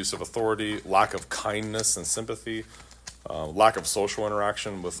 misuse of authority, lack of kindness and sympathy, lack of social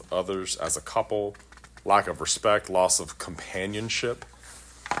interaction with others as a couple, lack of respect, loss of companionship.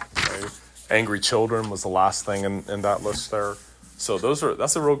 Angry children was the last thing in that list there. So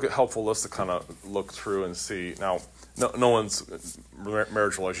that's a real good, helpful list to kind of look through and see. Now, no one's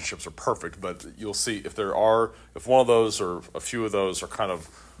marriage relationships are perfect, but you'll see if one of those or a few of those are kind of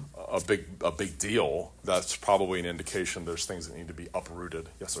a big deal, that's probably an indication there's things that need to be uprooted.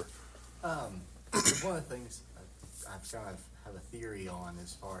 Yes, sir. One of the things I've kind of have a theory on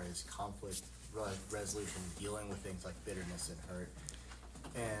as far as conflict resolution, dealing with things like bitterness and hurt,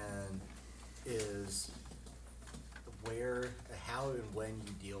 and is how and when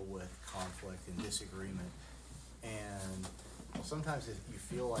you deal with conflict and disagreement. And sometimes you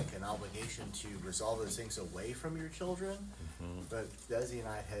feel like an obligation to resolve those things away from your children. But Desi and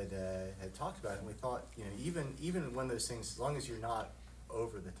I had talked about it, and we thought, even when those things, as long as you're not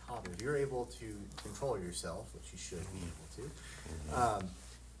over the top, if you're able to control yourself, which you should be able to,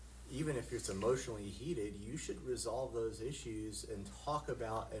 even if it's emotionally heated, you should resolve those issues and talk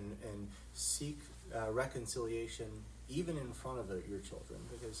about and seek reconciliation even in front of your children.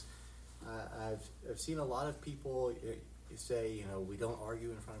 Because I've seen a lot of people say, we don't argue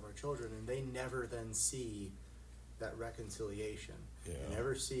in front of our children, and they never then see that reconciliation. Yeah. They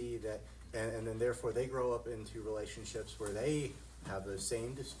never see that, and then therefore they grow up into relationships where they have those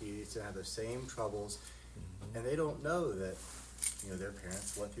same disputes and have those same troubles, and they don't know that their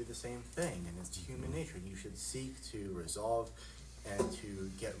parents went through the same thing, and it's human nature. And you should seek to resolve and to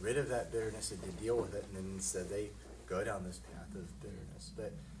get rid of that bitterness and to deal with it, and then instead they go down this path of bitterness.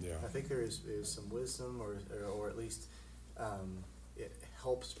 But I think there is some wisdom, or at least it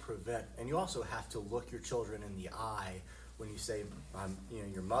helps prevent. And you also have to look your children in the eye when you say,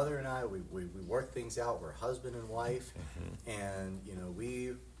 your mother and I, we work things out. We're husband and wife, and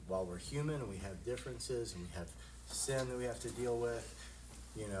while we're human and we have differences and we have sin that we have to deal with,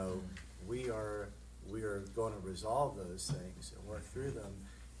 we are going to resolve those things and work through them.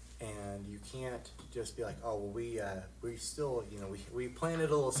 And you can't just be like, oh, well, we still, we planted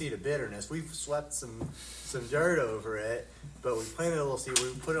a little seed of bitterness. We've swept some dirt over it, but we planted a little seed.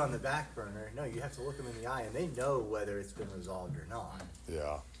 We put it on the back burner. No, you have to look them in the eye, and they know whether it's been resolved or not.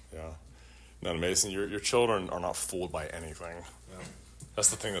 Yeah. Isn't that amazing? Your children are not fooled by anything. Yeah. That's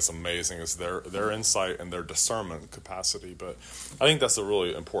the thing that's amazing, is their insight and their discernment capacity. But I think that's a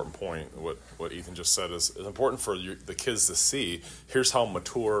really important point. What Ethan just said is important for the kids to see. Here's how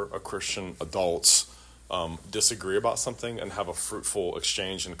mature Christian adults disagree about something and have a fruitful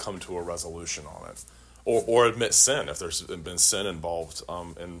exchange and come to a resolution on it, or admit sin if there's been sin involved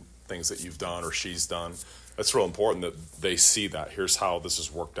in things that you've done or she's done. It's real important that they see that. Here's how this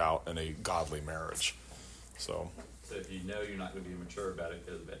has worked out in a godly marriage. So if you know you're not going to be mature about it,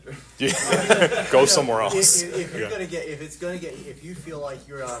 go to the bedroom. Yeah. Go somewhere else. If you feel like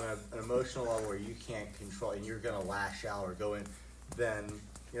you're on an emotional level where you can't control and you're going to lash out or go in, then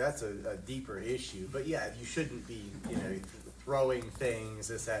that's a deeper issue. But yeah, you shouldn't be throwing things,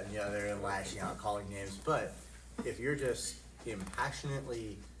 this, that, and the other, and lashing out, calling names. But if you're just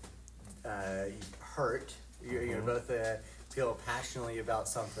impassionately hurt, you're both feel passionately about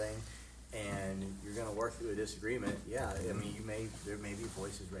something, and you're going to work through a disagreement. Yeah, I mean, there may be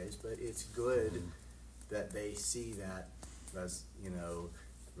voices raised, but it's good that they see that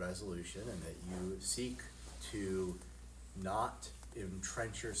resolution, and that you seek to not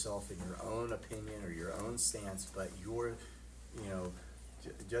entrench yourself in your own opinion or your own stance, but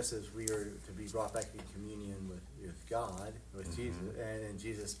just as we are to be brought back in communion with God, with Jesus, and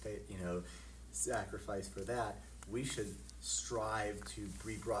Jesus paid, sacrifice for that, we should strive to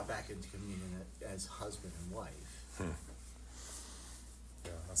be brought back into communion as husband and wife.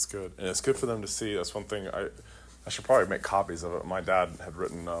 Yeah, that's good. And it's good for them to see. That's one thing I should probably make copies of it. My dad had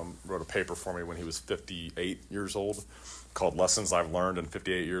wrote a paper for me when he was 58 years old called Lessons I've Learned in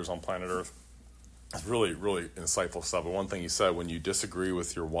 58 Years on Planet Earth. It's really, really insightful stuff. But one thing he said, when you disagree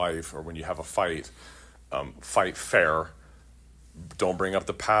with your wife or when you have a fight, fight fair, don't bring up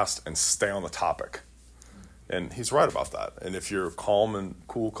the past, and stay on the topic. And he's right about that. And if you're calm and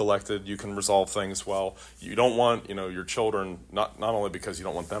cool, collected, you can resolve things well. You don't want, your children, not only because you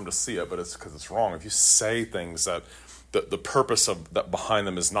don't want them to see it, but it's because it's wrong. If you say things that the purpose of that behind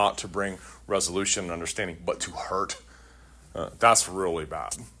them is not to bring resolution and understanding, but to hurt, that's really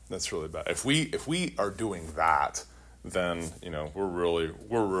bad. That's really bad. If we are doing that, then we're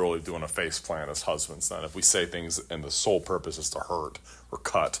really doing a face plant as husbands. Then if we say things and the sole purpose is to hurt or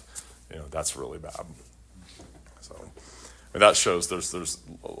cut, that's really bad. So, that shows there's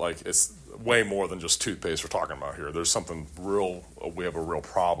like it's way more than just toothpaste we're talking about here. There's something real. We have a real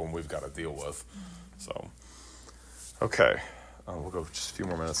problem we've got to deal with. So, okay, we'll go just a few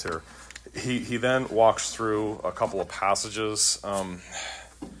more minutes here. He then walks through a couple of passages.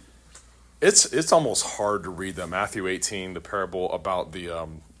 It's almost hard to read them. Matthew 18, the parable about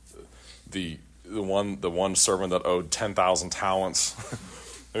the one servant that owed 10,000 talents.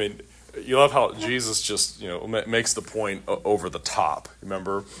 I mean, you love how Jesus just makes the point over the top.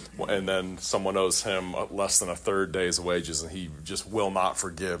 Remember, and then someone owes him less than a third day's wages, and he just will not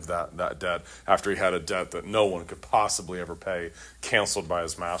forgive that debt after he had a debt that no one could possibly ever pay, canceled by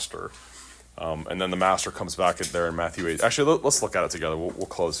his master. And then the master comes back there in Matthew 8. Actually, let's look at it together. We'll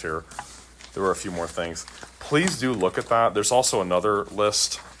close here. There were a few more things. Please do look at that. There's also another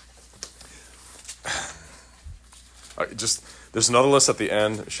list. There's another list at the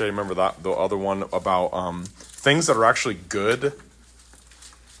end. Shay, remember that? The other one about things that are actually good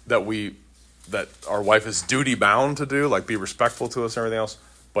that our wife is duty bound to do, like be respectful to us and everything else.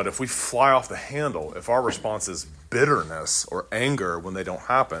 But if we fly off the handle, if our response is bitterness or anger when they don't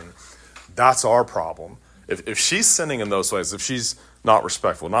happen, that's our problem. If she's sinning in those ways, if she's not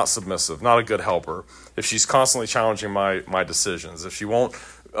respectful, not submissive, not a good helper, if she's constantly challenging my decisions, if she won't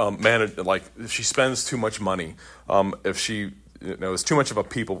manage, like if she spends too much money, if she is too much of a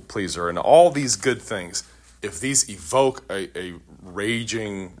people pleaser, and all these good things, if these evoke a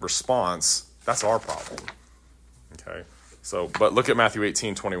raging response, that's our problem. Okay. So, but look at Matthew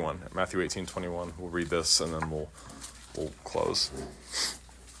 18:21. Matthew 18:21. We'll read this and then we'll close.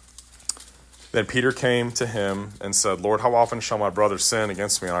 Then Peter came to him and said, Lord, how often shall my brother sin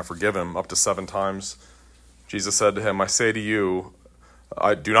against me and I forgive him? Up to 7 times. Jesus said to him, I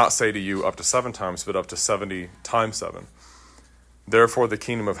do not say to you up to 7 times, but up to 70 times 7. Therefore the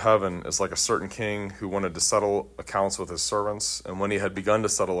kingdom of heaven is like a certain king who wanted to settle accounts with his servants. And when he had begun to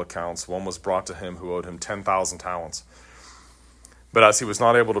settle accounts, one was brought to him who owed him 10,000 talents. But as he was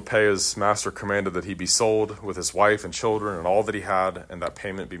not able to pay, his master commanded that he be sold with his wife and children and all that he had, and that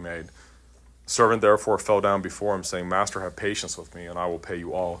payment be made. The servant therefore fell down before him, saying, Master, have patience with me, and I will pay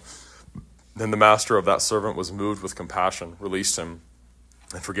you all. Then the master of that servant was moved with compassion, released him,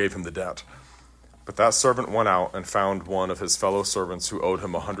 and forgave him the debt. But that servant went out and found one of his fellow servants who owed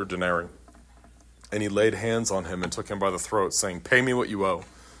him 100 denarii. And he laid hands on him and took him by the throat, saying, Pay me what you owe.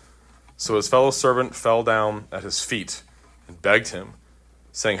 So his fellow servant fell down at his feet and begged him,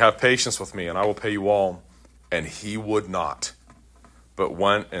 saying, Have patience with me, and I will pay you all. And he would not, but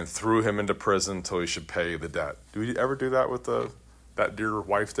went and threw him into prison till he should pay the debt. Do we ever do that with that dear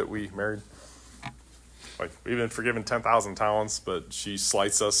wife that we married? Like, we've been forgiven 10,000 talents, but she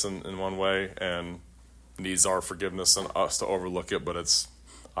slights us in one way and needs our forgiveness and us to overlook it, but it's,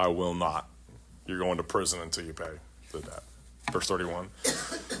 I will not. You're going to prison until you pay the debt. Verse 31.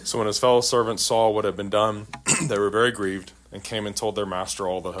 So when his fellow servants saw what had been done, they were very grieved and came and told their master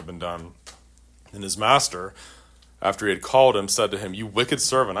all that had been done. And his master, after he had called him, said to him, "You wicked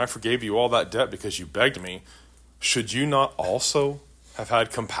servant, I forgave you all that debt because you begged me. Should you not also have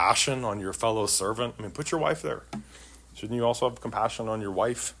had compassion on your fellow servant?" I mean, put your wife there. Shouldn't you also have compassion on your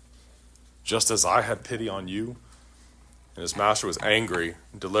wife, just as I had pity on you? And his master was angry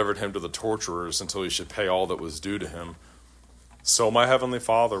and delivered him to the torturers until he should pay all that was due to him. So my heavenly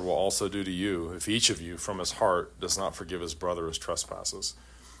Father will also do to you, if each of you from his heart does not forgive his brother his trespasses.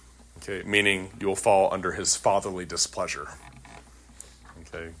 Okay, meaning you'll fall under his fatherly displeasure.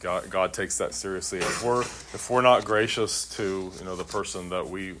 Okay, God takes that seriously. If we're not gracious to, the person that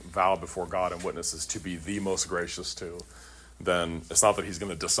we vow before God and witnesses to be the most gracious to, then it's not that he's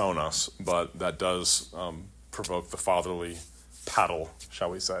going to disown us, but that does provoke the fatherly paddle,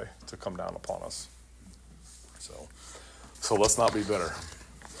 shall we say, to come down upon us. So let's not be bitter.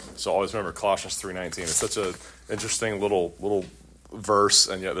 So always remember Colossians 3:19. It's such an interesting little verse,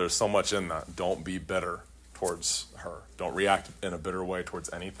 and yet there's so much in that. Don't be bitter towards her. Don't react in a bitter way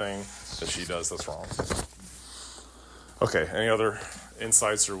towards anything that she does that's wrong. Okay, any other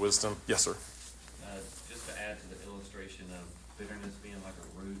insights or wisdom? Yes, sir. Just to add to the illustration of bitterness being like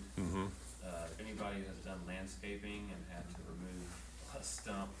a root, if anybody has done landscaping and had to remove a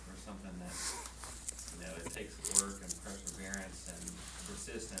stump or something that, it takes work and perseverance and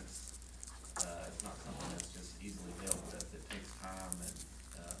persistence, it's not something that's just easily dealt with. It takes time, and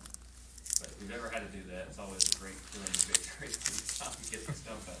but if you've ever had to do that, it's always a great feeling of victory when you finally get the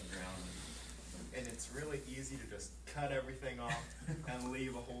stump out of the ground. And it's really easy to just cut everything off and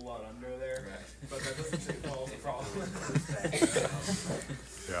leave a whole lot under there. Right. But that doesn't solve the problem.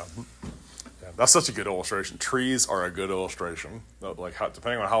 Yeah, that's such a good illustration. Trees are a good illustration. Like,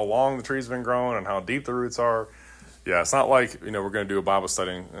 depending on how long the tree's been growing and how deep the roots are. Yeah, it's not like, we're going to do a Bible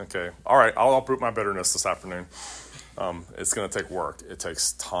study. Okay, all right, I'll uproot my bitterness this afternoon. It's going to take work. It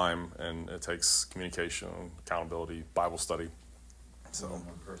takes time, and it takes communication, accountability, Bible study. So, More than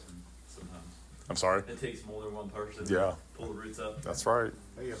one person sometimes. I'm sorry? It takes more than one person Yeah. to pull the roots up. That's right.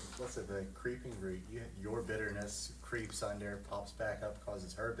 Oh, yeah, what's it, the creeping root? Your bitterness creeps under, pops back up,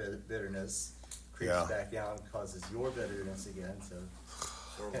 causes her bitterness, creeps Yeah. back down, causes your bitterness again. So,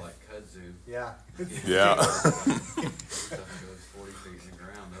 Sort of like kudzu. yeah. Yeah. Stuff goes 40 feet in the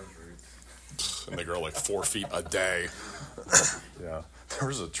ground, those roots. And they grow like 4 feet a day. Yeah. There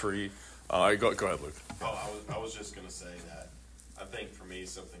was a tree. Go ahead, Luke. Oh, I was just going to say that I think for me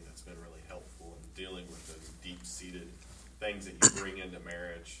something that's been really helpful in dealing with those deep-seated things that you bring into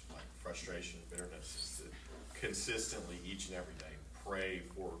marriage, like frustration and bitterness, is to consistently each and every day pray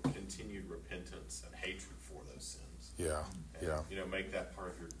for continued repentance and hatred for those sins. Yeah. And, Yeah. make that part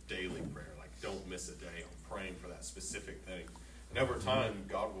of your daily prayer. Like, don't miss a day on praying for that specific thing. And over time,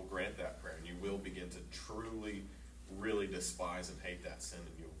 God will grant that prayer, and you will begin to truly, really despise and hate that sin,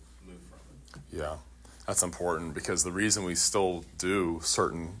 and you'll move from it. Yeah. That's important, because the reason we still do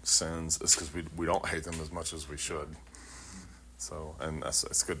certain sins is because we don't hate them as much as we should. So, and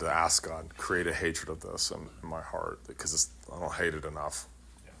it's good to ask God, create a hatred of this in my heart, because I don't hate it enough.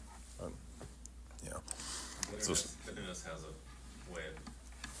 Yeah. But, yeah. Bitterness has a way of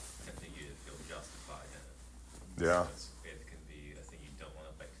tempting you to feel justified in it. Yeah. It can be a thing you don't want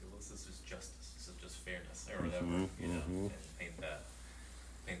to affect. Well, this is just justice. This is just fairness, or whatever. Mm-hmm. And paint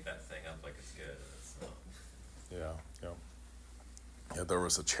that thing up like it's good. And it's not. Yeah, there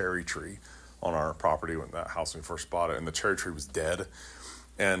was a cherry tree on our property when that house when we first bought it, and the cherry tree was dead.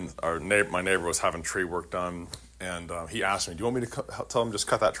 And my neighbor was having tree work done, and he asked me, "Do you want me to tell him just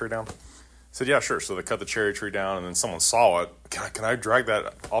cut that tree down?" I said, "Yeah, sure." So they cut the cherry tree down, and then someone saw it. Can I drag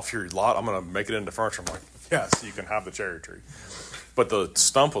that off your lot? I'm going to make it into furniture. I'm like, "Yes, you can have the cherry tree." But the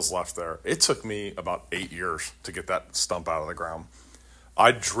stump was left there. It took me about 8 years to get that stump out of the ground.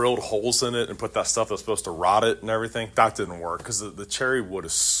 I drilled holes in it and put that stuff that's supposed to rot it and everything. That didn't work because the cherry wood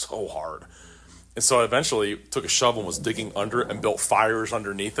is so hard. And so I eventually took a shovel and was digging under it and built fires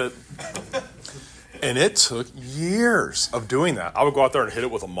underneath it. And it took years of doing that. I would go out there and hit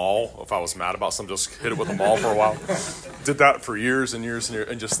it with a maul. If I was mad about something, just hit it with a maul for a while. Did that for years and years and years.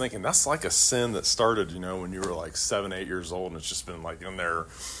 And just thinking, that's like a sin that started, when you were like 7, 8 years old. And it's just been like in there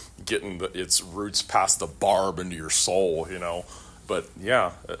getting its roots past the barb into your soul, But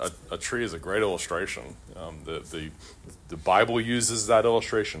yeah, a tree is a great illustration. The Bible uses that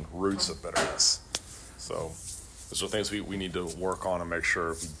illustration, roots of bitterness. So those are things we need to work on and make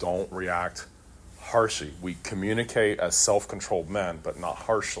sure we don't react harshly. We communicate as self-controlled men, but not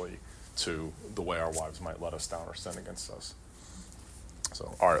harshly to the way our wives might let us down or sin against us.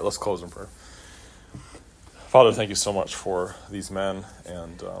 So, all right, let's close in prayer. Father, thank you so much for these men,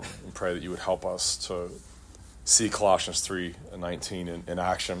 and we pray that you would help us to see Colossians 3:19 in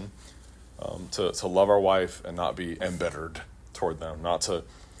action, to love our wife and not be embittered toward them, not to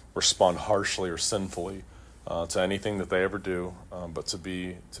respond harshly or sinfully to anything that they ever do, but to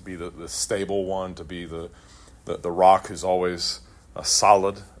be the stable one, to be the rock who's always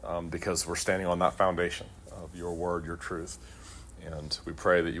solid, because we're standing on that foundation of your word, your truth. And we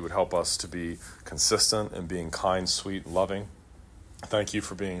pray that you would help us to be consistent in being kind, sweet, loving. Thank you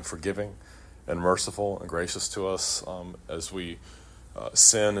for being forgiving and merciful and gracious to us as we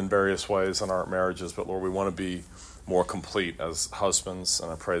sin in various ways in our marriages. But Lord, we want to be more complete as husbands.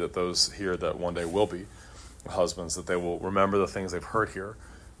 And I pray that those here that one day will be husbands, that they will remember the things they've heard here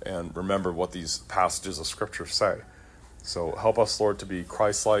and remember what these passages of Scripture say. So help us, Lord, to be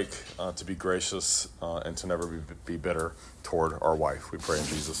Christ-like, to be gracious, and to never be bitter toward our wife. We pray in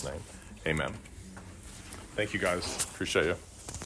Jesus' name. Amen. Thank you, guys. Appreciate you.